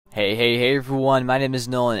Hey everyone, my name is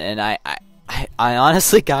Nolan, and I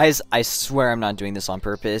honestly, guys, I swear I'm not doing this on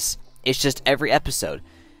purpose. It's just every episode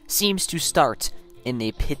seems to start in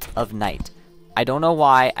the pit of night. I don't know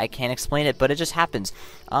why, I can't explain it, but it just happens.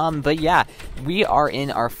 But yeah, we are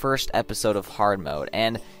in our first episode of hard mode,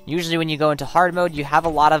 and usually when you go into hard mode, you have a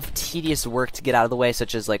lot of tedious work to get out of the way,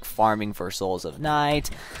 such as like farming for souls of night,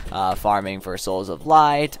 farming for souls of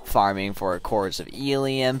light, farming for cores of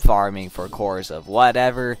helium, farming for cores of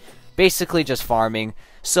whatever, basically just farming.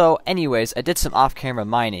 So anyways, I did some off-camera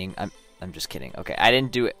mining. I'm just kidding. Okay, I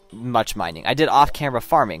didn't do much mining. I did off-camera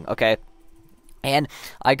farming, okay? And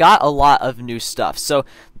I got a lot of new stuff. So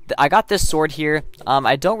I got this sword here.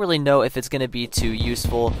 I don't really know if it's going to be too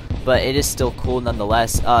useful, but it is still cool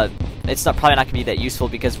nonetheless. It's probably not going to be that useful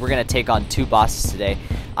because we're going to take on 2 bosses today.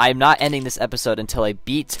 I'm not ending this episode until I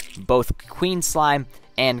beat both Queen Slime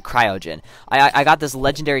and Cryogen. I got this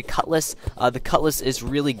legendary cutlass. The cutlass is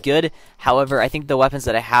really good. However, I think the weapons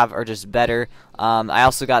that I have are just better. I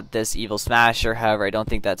also got this evil smasher. However, I don't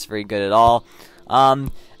think that's very good at all.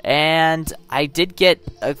 And I did get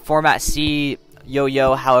a Format C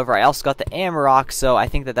yo-yo. However, I also got the Amarok, so I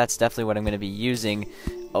think that that's definitely what I'm going to be using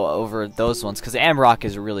over those ones, because the Amarok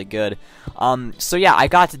is really good. So yeah, I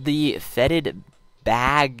got the Fetid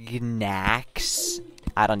Bagnax.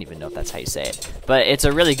 I don't even know if that's how you say it, but it's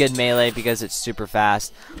a really good melee because it's super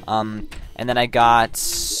fast. And then I got,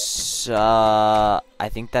 I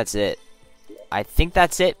think that's it.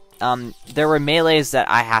 There were melees that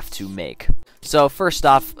I have to make. So first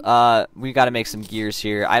off, we got to make some gears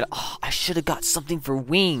here. I should have got something for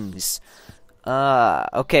wings.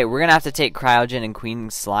 Okay, we're gonna have to take Cryogen and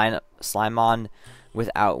Queen Slime on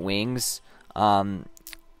without wings.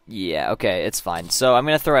 Yeah, okay, it's fine. So I'm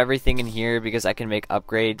gonna throw everything in here because I can make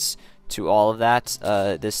upgrades to all of that.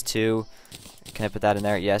 This too. Can I put that in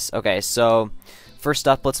there? Yes. Okay. So first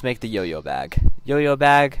up, let's make the yo-yo bag. Yo-yo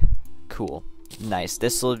bag, cool. Nice.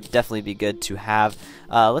 This will definitely be good to have.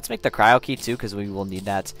 Let's make the cryo key too, because we will need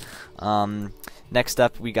that. Next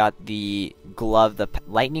up, we got the glove, the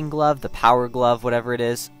lightning glove, the power glove, whatever it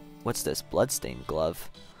is. What's this? Bloodstained glove.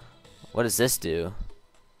 What does this do?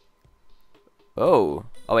 Oh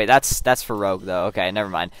wait, that's for rogue though. Okay, never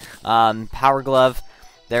mind. Power glove.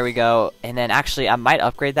 There we go. And then actually, I might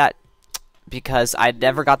upgrade that because I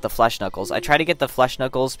never got the flesh knuckles. I tried to get the flesh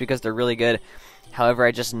knuckles because they're really good. However,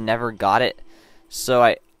 I just never got it. So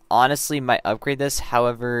I honestly might upgrade this.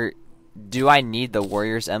 However, do I need the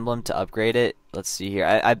warrior's emblem to upgrade it? Let's see here.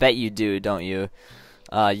 I bet you do, don't you?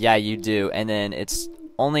 Yeah, you do. And then it's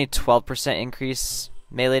only 12% increase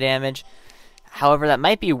melee damage. However, that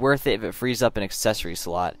might be worth it if it frees up an accessory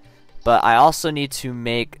slot. But I also need to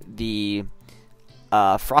make the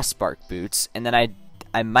Frostspark boots. And then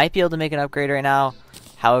I might be able to make an upgrade right now.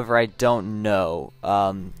 However, I don't know.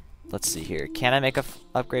 Let's see here. Can I make a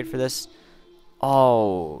upgrade for this?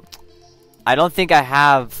 Oh, I don't think I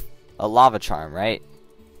have a lava charm, right?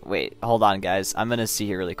 Wait, hold on, guys. I'm gonna see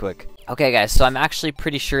here really quick. Okay, guys, so I'm actually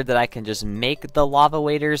pretty sure that I can just make the lava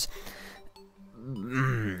waders.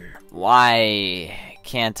 Why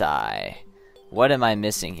can't I? What am I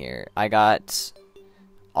missing here? I got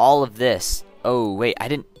all of this. Oh, wait,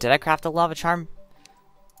 did I craft a lava charm?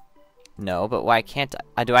 No, but why can't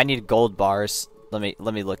I? Do I need gold bars? Let me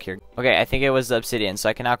look here. Okay, I think it was the obsidian. So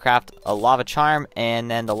I can now craft a lava charm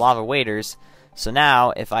and then the lava waders. So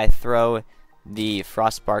now if I throw the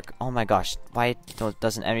frostspark, oh my gosh, why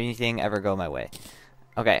doesn't anything ever go my way?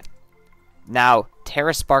 Okay. Now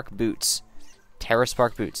Terraspark boots.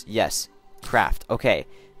 Terraspark boots. Yes. Craft. Okay.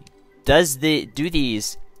 Do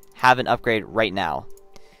these have an upgrade right now?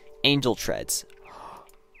 Angel treads.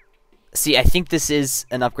 See, I think this is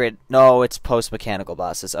an upgrade. No, it's post mechanical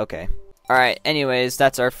bosses. Okay. Alright, anyways,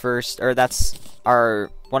 that's our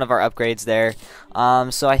one of our upgrades there.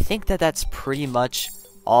 So I think that that's pretty much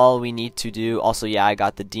all we need to do. Also, yeah, I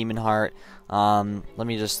got the demon heart. Let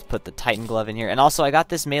me just put the titan glove in here. And also, I got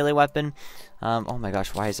this melee weapon. Oh my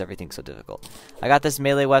gosh, why is everything so difficult? I got this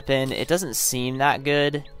melee weapon. It doesn't seem that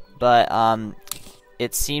good, but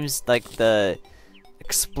it seems like the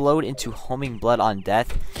explode into homing blood on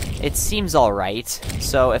death. It seems alright.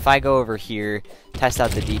 So if I go over here, test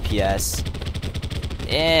out the DPS,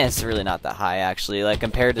 it's really not that high actually. Like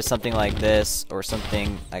compared to something like this or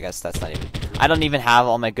something, I guess that's not even. I don't even have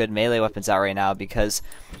all my good melee weapons out right now because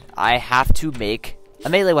I have to make a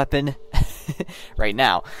melee weapon right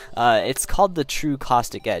now. It's called the True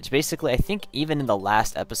Caustic Edge. Basically, I think even in the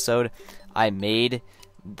last episode, I made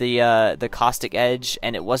the Caustic Edge,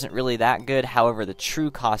 and it wasn't really that good. However, the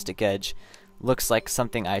True Caustic Edge looks like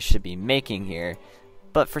something I should be making here,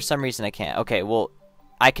 but for some reason I can't. Okay, well,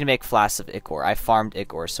 I can make flasks of ichor. I farmed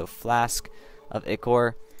ichor, so flask of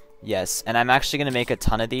ichor. Yes, and I'm actually going to make a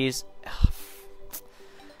ton of these.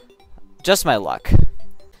 Just my luck.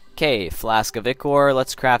 Okay, flask of ichor.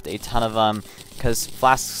 Let's craft a ton of them, because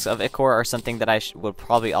flasks of ichor are something that I will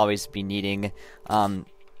probably always be needing.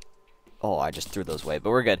 Oh, I just threw those away,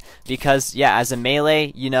 but we're good. Because, yeah, as a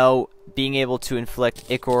melee, you know, being able to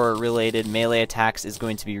inflict ichor-related melee attacks is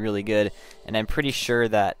going to be really good. And I'm pretty sure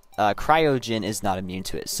that cryogen is not immune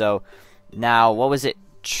to it. So, now, what was it?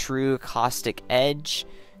 True Caustic Edge.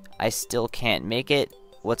 I still can't make it.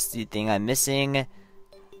 What's the thing I'm missing?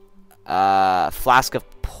 Flask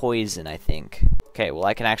of Poison, I think. Okay, well,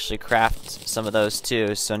 I can actually craft some of those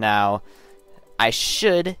too. So now, I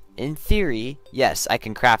should, in theory, yes, I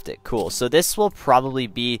can craft it. Cool. So this will probably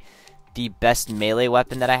be the best melee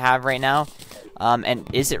weapon that I have right now. And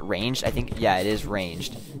is it ranged? I think, yeah, it is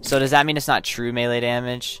ranged. So does that mean it's not true melee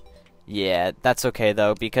damage? Yeah, that's okay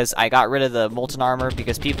though, because I got rid of the molten armor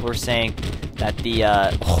because people were saying that the,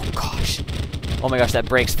 oh gosh. Oh my gosh, that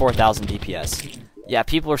breaks 4,000 DPS. Yeah,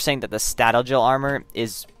 people were saying that the Statilegel armor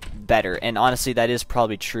is better, and honestly, that is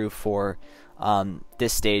probably true for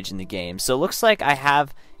this stage in the game. So it looks like I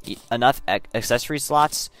have enough accessory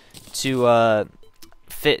slots to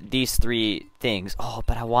fit these 3 things. Oh,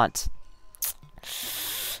 but I want...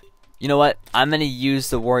 You know what? I'm going to use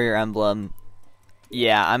the warrior emblem.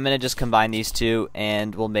 Yeah, I'm going to just combine these 2,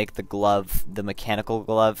 and we'll make the glove, the mechanical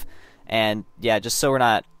glove. And, yeah, just so we're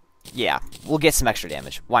not... Yeah, we'll get some extra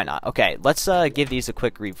damage. Why not? Okay, let's give these a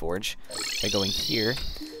quick reforge by going here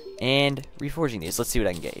and reforging these. Let's see what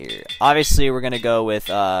I can get here. Obviously, we're going to go with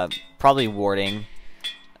probably warding.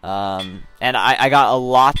 And I got a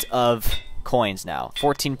lot of coins now.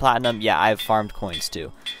 14 platinum. Yeah, I've farmed coins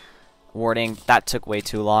too. Warding. That took way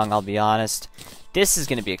too long, I'll be honest. This is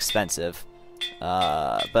going to be expensive.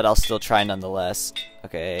 But I'll still try nonetheless.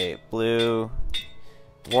 Okay, blue.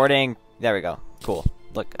 Warding. There we go. Cool.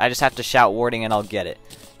 Look, I just have to shout warding and I'll get it.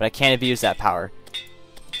 But I can't abuse that power.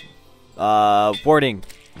 Warding.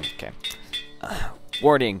 Okay.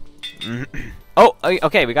 Warding. Oh,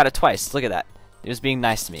 okay, we got it twice. Look at that. It was being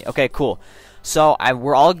nice to me. Okay, cool. So,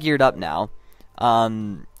 we're all geared up now.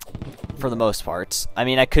 For the most part. I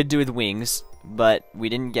mean, I could do with wings, but we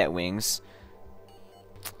didn't get wings.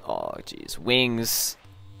 Oh, jeez. Wings.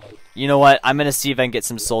 You know what? I'm going to see if I can get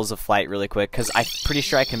some Souls of Flight really quick, because I'm pretty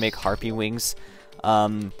sure I can make Harpy wings.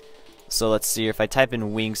 So let's see if I type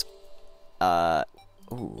in wings.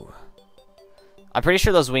 Ooh. I'm pretty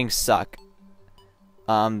sure those wings suck.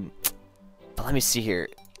 But let me see here.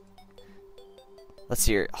 Let's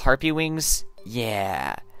see here. Harpy wings?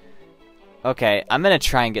 Yeah. Okay, I'm gonna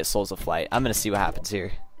try and get Souls of Flight. I'm gonna see what happens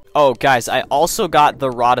here. Oh, guys, I also got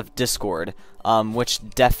the Rod of Discord, which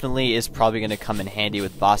definitely is probably gonna come in handy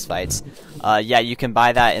with boss fights. Yeah, you can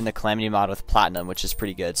buy that in the Calamity Mod with Platinum, which is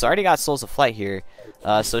pretty good. So I already got Souls of Flight here.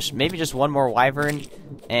 So maybe just one more Wyvern,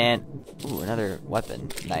 and... Ooh, another weapon.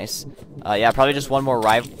 Nice. Yeah, probably just one more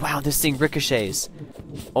Wow, this thing ricochets.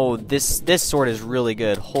 Oh, this sword is really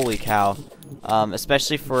good. Holy cow.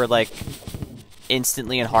 Especially for, like,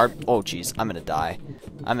 instantly and hard... Oh, jeez. I'm gonna die.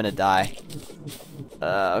 I'm gonna die.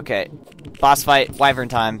 Okay. Boss fight. Wyvern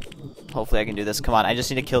time. Hopefully I can do this. Come on, I just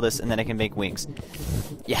need to kill this, and then I can make wings.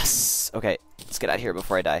 Yes! Okay, let's get out of here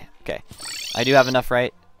before I die. Okay. I do have enough,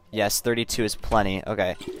 right? Yes, 32 is plenty.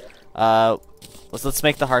 Okay. Let's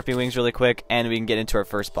make the Harpy wings really quick, and we can get into our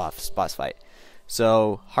first boss fight.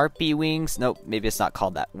 So, Harpy wings. Nope, maybe it's not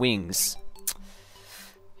called that. Wings.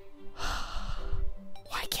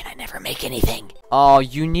 Why can't I never make anything? Oh,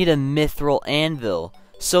 you need a mithril anvil.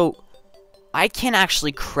 So, I can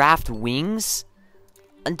actually craft wings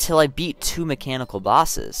until I beat 2 mechanical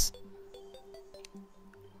bosses.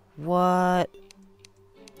 What?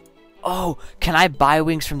 Oh, can I buy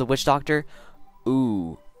wings from the Witch Doctor?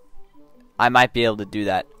 Ooh. I might be able to do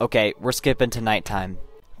that. Okay, we're skipping to nighttime.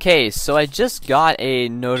 Okay, so I just got a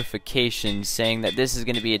notification saying that this is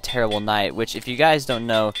going to be a terrible night, which, if you guys don't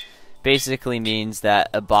know, basically means that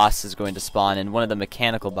a boss is going to spawn in, one of the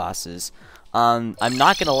mechanical bosses. I'm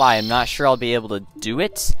not going to lie, I'm not sure I'll be able to do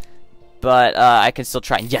it, but I can still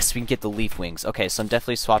try. Yes, we can get the leaf wings. Okay, so I'm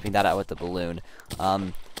definitely swapping that out with the balloon.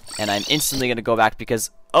 And I'm instantly going to go back because...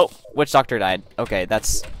 Oh, Witch Doctor died. Okay,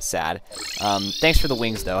 that's sad. Thanks for the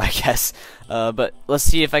wings, though, I guess. But let's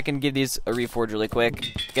see if I can give these a reforge really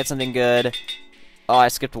quick. Get something good. Oh, I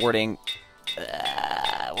skipped warding.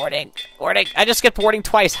 Warding. I just skipped warding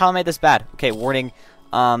twice. How am I this bad? Okay, warding.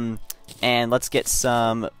 And let's get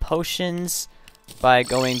some potions by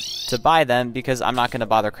going to buy them, because I'm not going to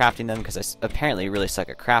bother crafting them because I apparently really suck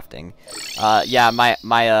at crafting. Yeah,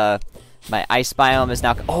 my My ice biome is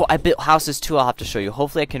now... Oh, I built houses too. I'll have to show you.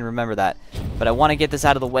 Hopefully I can remember that. But I want to get this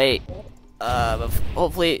out of the way.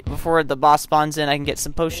 Hopefully before the boss spawns in, I can get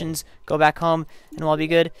some potions, go back home, and we'll all be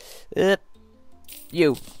good.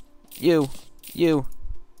 You.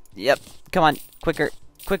 Yep. Come on. Quicker.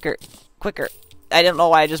 I don't know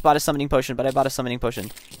why I just bought a summoning potion, but I bought a summoning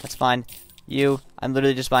potion. That's fine. I'm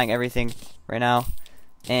literally just buying everything right now.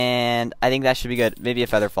 And I think that should be good. Maybe a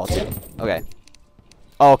feather fall too. Okay.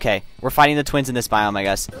 Okay. We're fighting the twins in this biome, I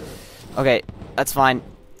guess. Okay. That's fine.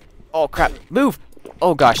 Oh, crap. Move!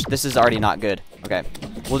 Oh, gosh. This is already not good. Okay.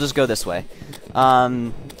 We'll just go this way.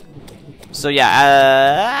 So,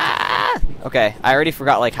 yeah. Okay. I already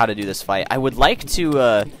forgot, like, how to do this fight. I would like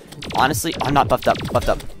to, honestly... I'm not buffed up.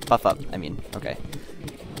 Buff up. I mean, okay.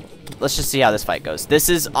 Let's just see how this fight goes. This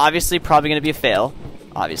is obviously probably going to be a fail.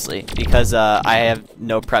 Obviously. Because, I have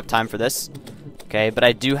no prep time for this. Okay. But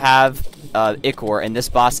I do have, Ichor. And this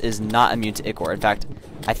boss is not immune to Ichor. In fact,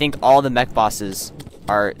 I think all the mech bosses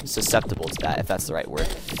are susceptible to that, if that's the right word.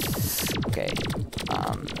 Okay.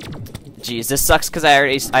 Geez, this sucks because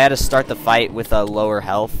I had to start the fight with a lower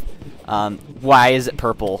health. Why is it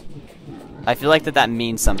purple? I feel like that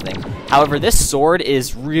means something. However, this sword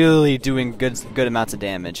is really doing good amounts of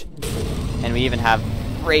damage. And we even have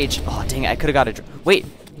rage. Oh dang it, I could have got a... Wait,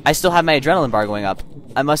 I still have my adrenaline bar going up.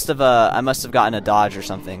 I must have gotten a dodge or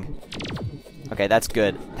something. Okay, that's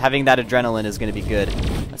good. Having that adrenaline is going to be good.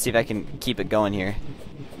 Let's see if I can keep it going here.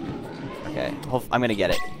 Okay, I'm going to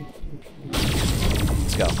get it.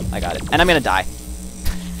 Let's go. I got it. And I'm going to die.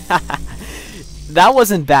 That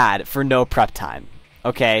wasn't bad for no prep time.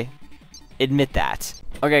 Okay? Admit that.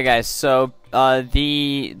 Okay, guys, so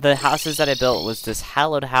the houses that I built was this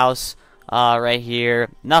hallowed house right here.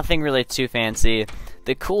 Nothing really too fancy.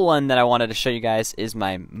 The cool one that I wanted to show you guys is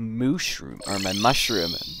my mushroom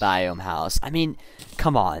biome house. I mean,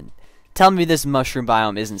 come on. Tell me this mushroom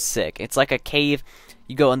biome isn't sick. It's like a cave.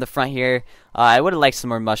 You go in the front here. I would have liked some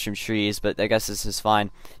more mushroom trees, but I guess this is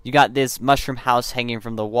fine. You got this mushroom house hanging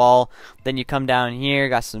from the wall. Then you come down here,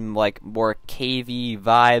 got some like more cavey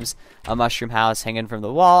vibes. A mushroom house hanging from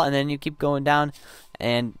the wall, and then you keep going down.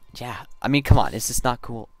 And yeah, I mean, come on. Is this not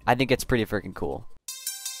cool? I think it's pretty freaking cool.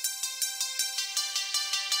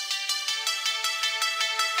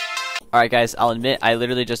 Alright guys, I'll admit, I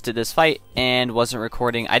literally just did this fight and wasn't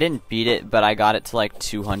recording. I didn't beat it, but I got it to like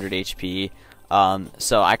 200 HP.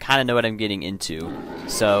 So I kind of know what I'm getting into.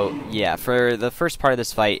 So yeah, for the first part of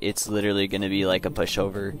this fight, it's literally going to be like a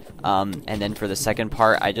pushover. And then for the second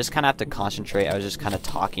part, I just kind of have to concentrate. I was just kind of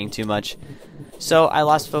talking too much. So I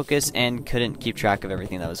lost focus and couldn't keep track of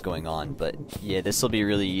everything that was going on. But yeah, this will be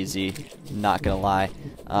really easy. Not gonna lie.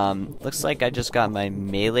 Looks like I just got my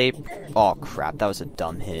melee. Oh crap, that was a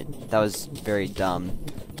dumb hit. That was very dumb.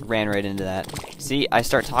 Ran right into that. See, I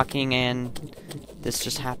start talking and this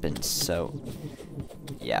just happens. So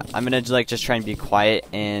yeah, I'm gonna like just try and be quiet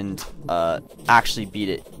and actually beat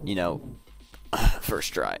it. You know,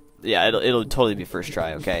 first try. Yeah, it'll totally be first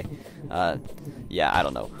try. Okay. Yeah, I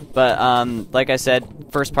don't know. But like I said,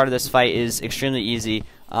 first part of this fight is extremely easy.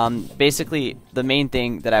 Basically, the main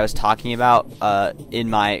thing that I was talking about in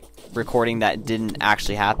my recording that didn't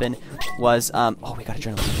actually happen was oh, we got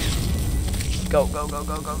adrenaline. Go.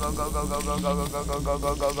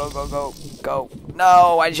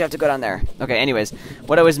 No, why did you have to go down there? Okay, anyways,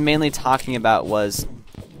 what I was mainly talking about was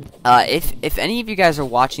if any of you guys are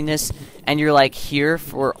watching this and you're like here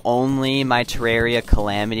for only my Terraria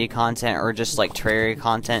Calamity content or just like Terraria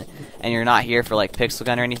content and you're not here for like Pixel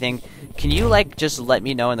Gun or anything, can you like just let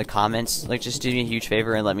me know in the comments? Like just do me a huge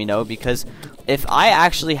favor and let me know, because if I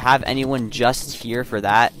actually have anyone just here for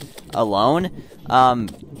that alone,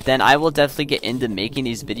 then I will definitely get into making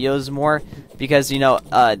these videos more, because you know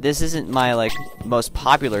this isn't my like most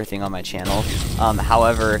popular thing on my channel.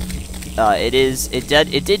 However,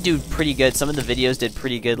 it did do pretty good. Some of the videos did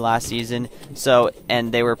pretty good last season, so,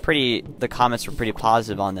 and the comments were pretty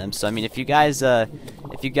positive on them. So I mean, if you guys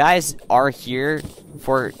are here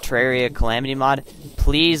for Terraria Calamity Mod,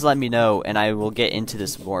 please let me know and I will get into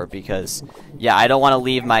this more, because yeah, I don't want to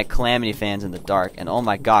leave my Calamity fans in the dark. And oh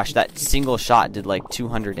my gosh, that single shot did like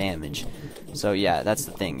 200 damage. So yeah, that's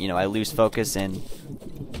the thing, you know, I lose focus and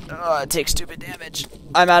it takes stupid damage.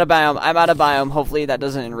 I'm out of biome. Hopefully that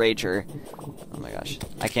doesn't enrage her. Oh my gosh,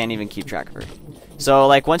 I can't even keep track of her. So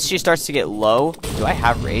like once she starts to get low, do I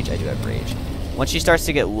have rage? I do have rage. Once she starts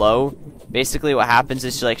to get low, basically what happens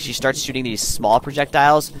is she starts shooting these small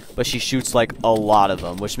projectiles, but she shoots like a lot of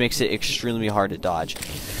them, which makes it extremely hard to dodge.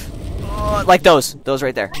 Like those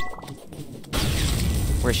right there.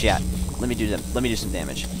 Where's she at? Let me do some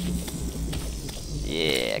damage.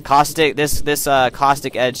 Yeah, caustic. This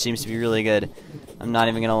caustic edge seems to be really good. I'm not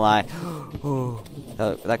even gonna lie. Oh,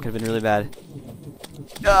 that could have been really bad.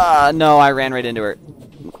 No, I ran right into her.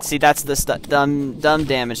 See, that's the dumb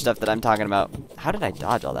damage stuff that I'm talking about. How did I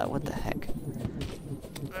dodge all that? What the heck?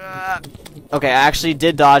 Okay, I actually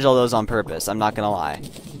did dodge all those on purpose. I'm not gonna lie.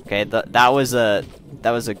 Okay, that was a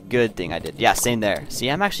good thing I did. Yeah, same there. See,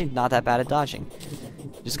 I'm actually not that bad at dodging.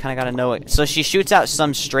 Just kind of gotta know it. So she shoots out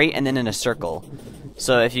some straight and then in a circle.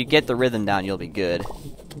 So if you get the rhythm down, you'll be good.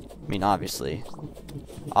 I mean, obviously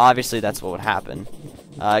that's what would happen.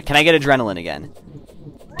 Can I get adrenaline again?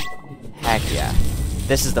 Heck yeah.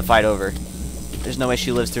 This is the fight over. There's no way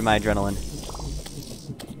she lives through my adrenaline.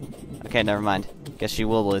 Okay, never mind. Guess she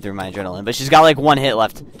will live through my adrenaline. But she's got like 1 hit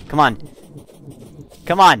left. Come on.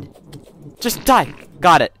 Come on. Just die.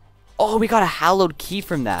 Got it. Oh, we got a hallowed key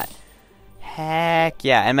from that. Heck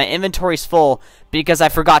yeah. And my inventory's full because I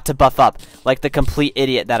forgot to buff up. Like the complete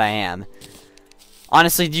idiot that I am.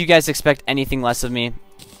 Honestly, do you guys expect anything less of me?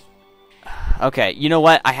 Okay, you know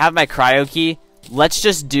what? I have my cryo key. Let's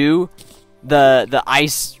just do the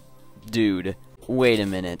ice dude. Wait a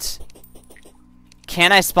minute.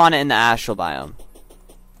 Can I spawn it in the astral biome?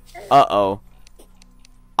 Uh-oh.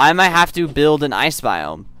 I might have to build an ice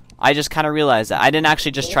biome. I just kind of realized that. I didn't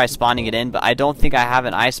actually just try spawning it in, but I don't think I have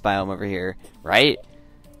an ice biome over here, right?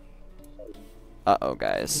 Uh-oh,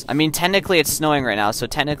 guys. I mean, technically it's snowing right now, so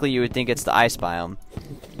technically you would think it's the ice biome.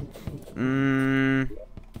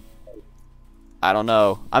 I don't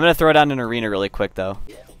know. I'm going to throw it down in an arena really quick, though.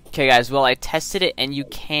 Okay, guys, well, I tested it, and you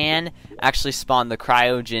can actually spawn the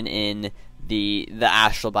cryogen in the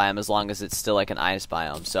astral biome as long as it's still like an ice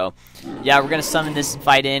biome. So, yeah, we're going to summon this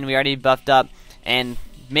fight in. We already buffed up, and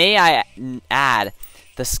may I add,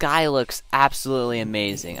 the sky looks absolutely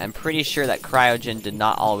amazing. I'm pretty sure that cryogen did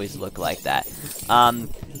not always look like that.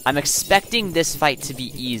 I'm expecting this fight to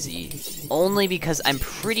be easy, only because I'm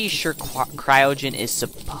pretty sure cryogen is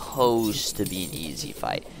supposed to be an easy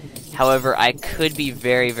fight. However, I could be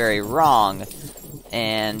very, very wrong,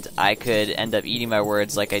 and I could end up eating my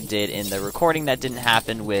words like I did in the recording that didn't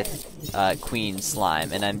happen with Queen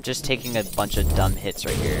Slime, and I'm just taking a bunch of dumb hits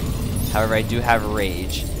right here. However, I do have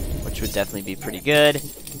Rage, which would definitely be pretty good.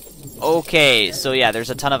 Okay, so yeah, there's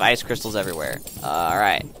a ton of ice crystals everywhere.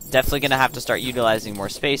 Alright, definitely gonna have to start utilizing more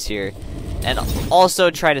space here. And also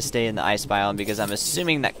try to stay in the ice biome because I'm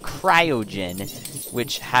assuming that cryogen,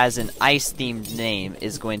 which has an ice-themed name,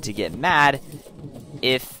 is going to get mad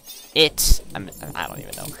if it... I don't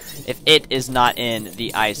even know. If it is not in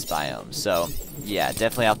the ice biome. So, yeah,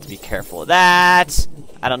 definitely have to be careful of that.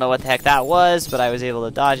 I don't know what the heck that was, but I was able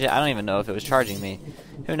to dodge it. I don't even know if it was charging me.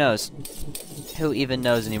 Who knows? Who even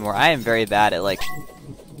knows anymore? I am very bad at, like...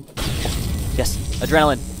 Yes,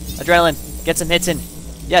 adrenaline. Adrenaline. Get some hits in.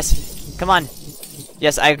 Yes, come on.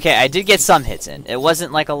 Yes, okay, I did get some hits in. It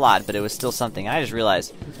wasn't, like, a lot, but it was still something. I just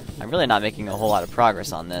realized I'm really not making a whole lot of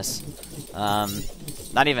progress on this.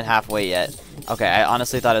 Not even halfway yet. Okay, I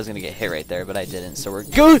honestly thought I was going to get hit right there, but I didn't, so we're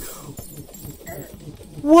good.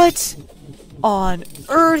 What on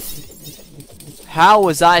earth? How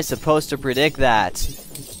was I supposed to predict that?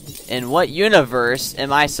 In what universe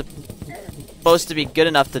am I supposed to be good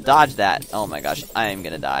enough to dodge that? Oh my gosh, I am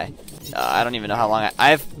gonna die. I don't even know how long I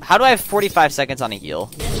have. How do I have 45 seconds on a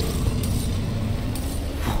heal?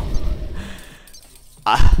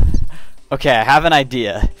 Okay, I have an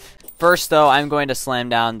idea. First, though, I'm going to slam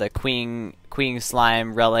down the Queen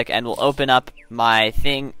Slime relic, and we'll open up my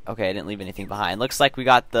thing. Okay, I didn't leave anything behind. Looks like we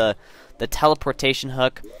got the teleportation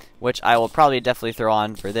hook, which I will probably definitely throw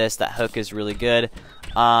on for this. That hook is really good.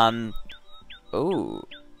 Ooh.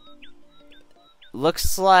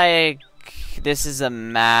 Looks like this is a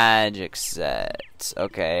magic set.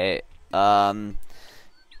 Okay.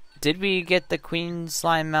 Did we get the Queen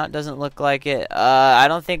Slime mount? Doesn't look like it. I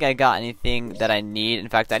don't think I got anything that I need. In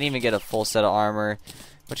fact, I didn't even get a full set of armor,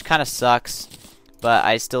 which kind of sucks. But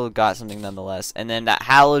I still got something nonetheless. And then that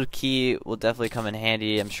hallowed key will definitely come in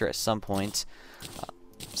handy, I'm sure, at some point.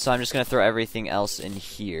 So I'm just going to throw everything else in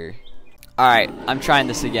here. Alright, I'm trying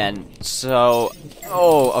this again. So,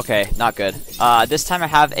 oh, okay, not good. This time I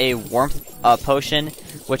have a warmth potion,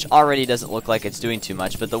 which already doesn't look like it's doing too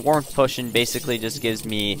much. But the warmth potion basically just gives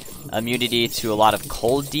me immunity to a lot of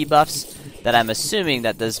cold debuffs that I'm assuming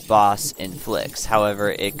that this boss inflicts.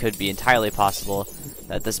 However, it could be entirely possible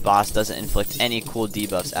that this boss doesn't inflict any cool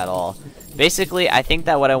debuffs at all. Basically, I think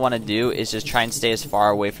that what I want to do is just try and stay as far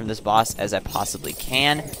away from this boss as I possibly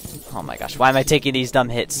can. Oh my gosh, why am I taking these dumb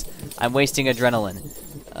hits? I'm wasting adrenaline.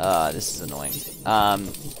 This is annoying.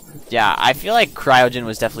 Yeah, I feel like cryogen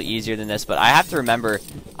was definitely easier than this, but I have to remember,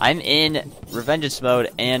 I'm in revengence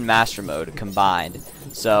mode and master mode combined.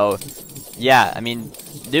 So, yeah, I mean,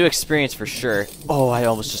 new experience for sure. Oh, I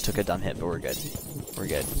almost just took a dumb hit, but we're good. We're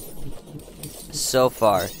good. So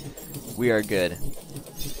far, we are good.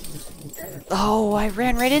 Oh, I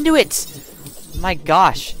ran right into it. My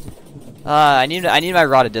gosh. I need my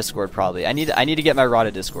rod of discord probably. I need to get my rod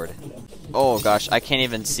of discord. Oh gosh, I can't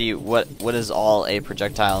even see what is all a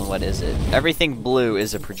projectile and what is it. Everything blue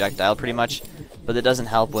is a projectile pretty much, but it doesn't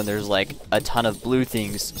help when there's like a ton of blue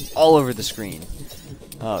things all over the screen.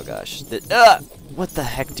 Oh gosh. What the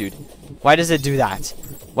heck, dude? Why does it do that?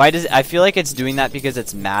 Why does it, I feel like it's doing that because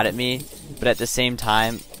it's mad at me, but at the same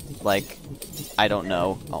time, like, I don't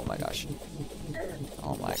know. Oh my gosh.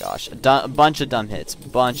 Oh my gosh. A bunch of dumb hits.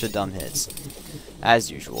 Bunch of dumb hits. As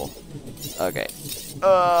usual. Okay.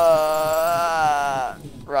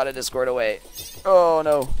 Rod of discord away. Oh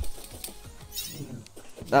no.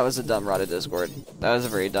 That was a dumb rod of discord. That was a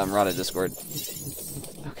very dumb rod of discord.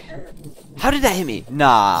 Okay. How did that hit me?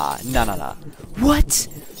 Nah. Nah. What?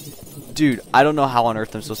 Dude, I don't know how on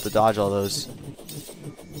earth I'm supposed to dodge all those.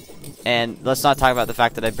 And let's not talk about the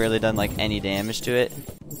fact that I've barely done like any damage to it.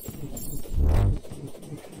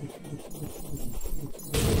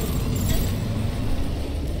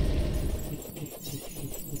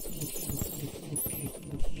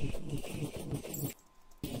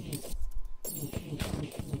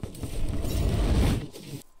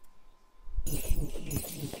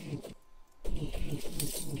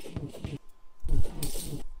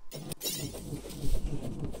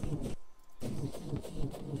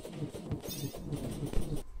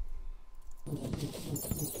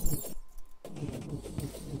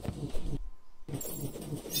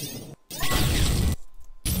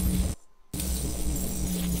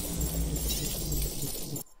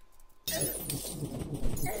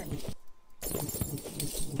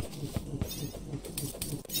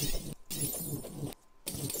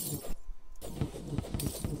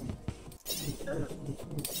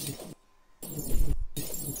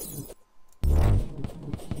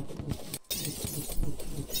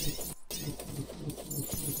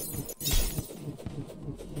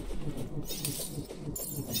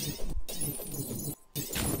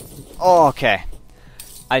 Oh, okay.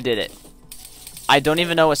 I did it. I don't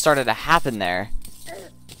even know what started to happen there,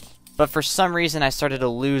 but for some reason I started to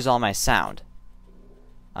lose all my sound.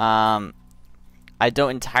 I don't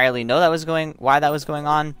entirely know why that was going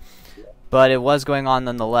on, but it was going on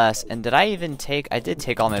nonetheless. And did I even take? I did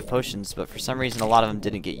take all my potions, but for some reason a lot of them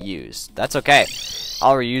didn't get used. That's okay.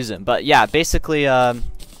 I'll reuse them. But yeah, basically, oh,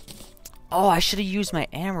 I should have used my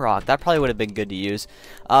Amrock. That probably would have been good to use.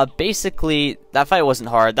 Basically, that fight wasn't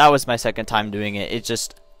hard. That was my second time doing it. It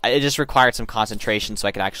just required some concentration so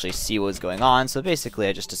I could actually see what was going on. So basically,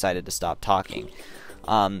 I just decided to stop talking.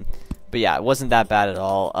 But yeah, it wasn't that bad at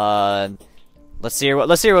all. Let's see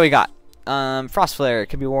what we got. Frost Flare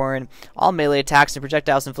can be worn. All melee attacks and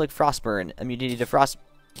projectiles inflict frostburn. Immunity to frostburn.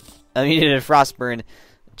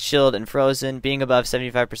 Chilled and frozen. Being above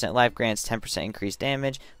 75% life grants 10% increased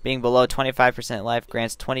damage. Being below 25% life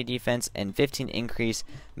grants 20 defense and 15 increase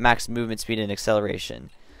max movement speed and acceleration.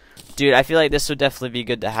 Dude, I feel like this would definitely be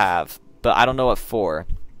good to have, but I don't know what for.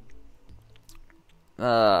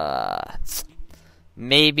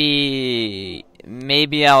 Maybe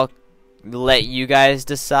I'll let you guys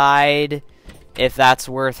decide if that's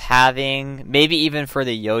worth having. Maybe even for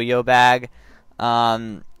the yo-yo bag.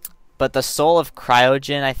 But the soul of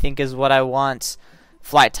cryogen, I think, is what I want.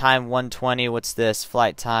 Flight time 120. What's this?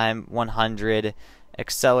 Flight time 100.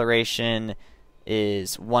 Acceleration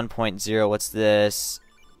is 1.0. What's this?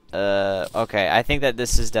 Okay, I think that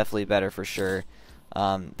this is definitely better for sure.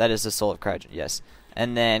 That is the soul of cryogen, yes.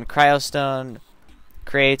 And then Cryostone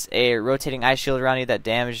creates a rotating ice shield around you that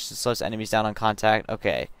damages and slows enemies down on contact.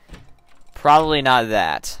 Okay, probably not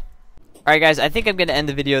that. Alright guys, I think I'm going to end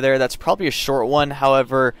the video there. That's probably a short one.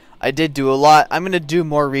 However, I did do a lot. I'm going to do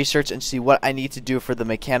more research and see what I need to do for the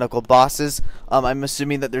mechanical bosses. I'm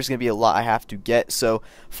assuming that there's going to be a lot I have to get. So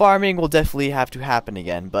farming will definitely have to happen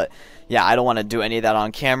again. But yeah, I don't want to do any of that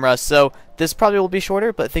on camera. So this probably will be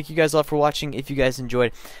shorter. But thank you guys all for watching. If you guys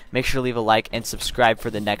enjoyed, make sure to leave a like and subscribe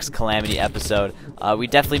for the next Calamity episode. We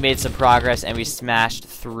definitely made some progress and we smashed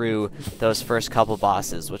through those first couple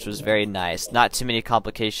bosses, which was very nice. Not too many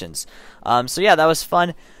complications. So yeah, that was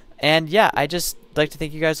fun. And yeah, I just like to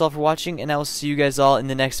thank you guys all for watching, and I will see you guys all in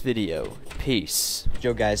the next video. Peace.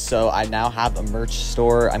 Yo guys, so I now have a merch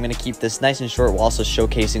store. I'm going to keep this nice and short while also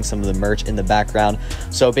showcasing some of the merch in the background.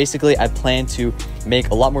 So basically, I plan to make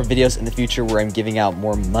a lot more videos in the future where I'm giving out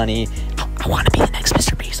more money. I want to be the next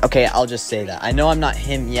Mr. Beast. Okay, I'll just say that. I know I'm not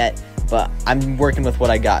him yet, but I'm working with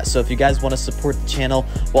what I got. So if you guys want to support the channel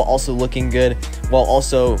while also looking good, while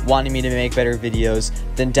also wanting me to make better videos,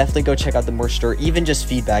 then definitely go check out the merch store. Even just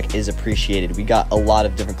feedback is appreciated. We got a lot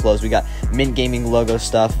of different clothes. We got Mint Gaming logo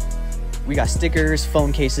stuff. We got stickers,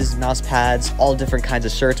 phone cases, mouse pads, all different kinds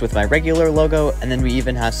of shirts with my regular logo, and then we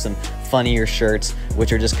even have some funnier shirts,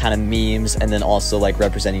 which are just kind of memes, and then also like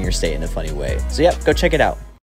representing your state in a funny way. So yeah, go check it out.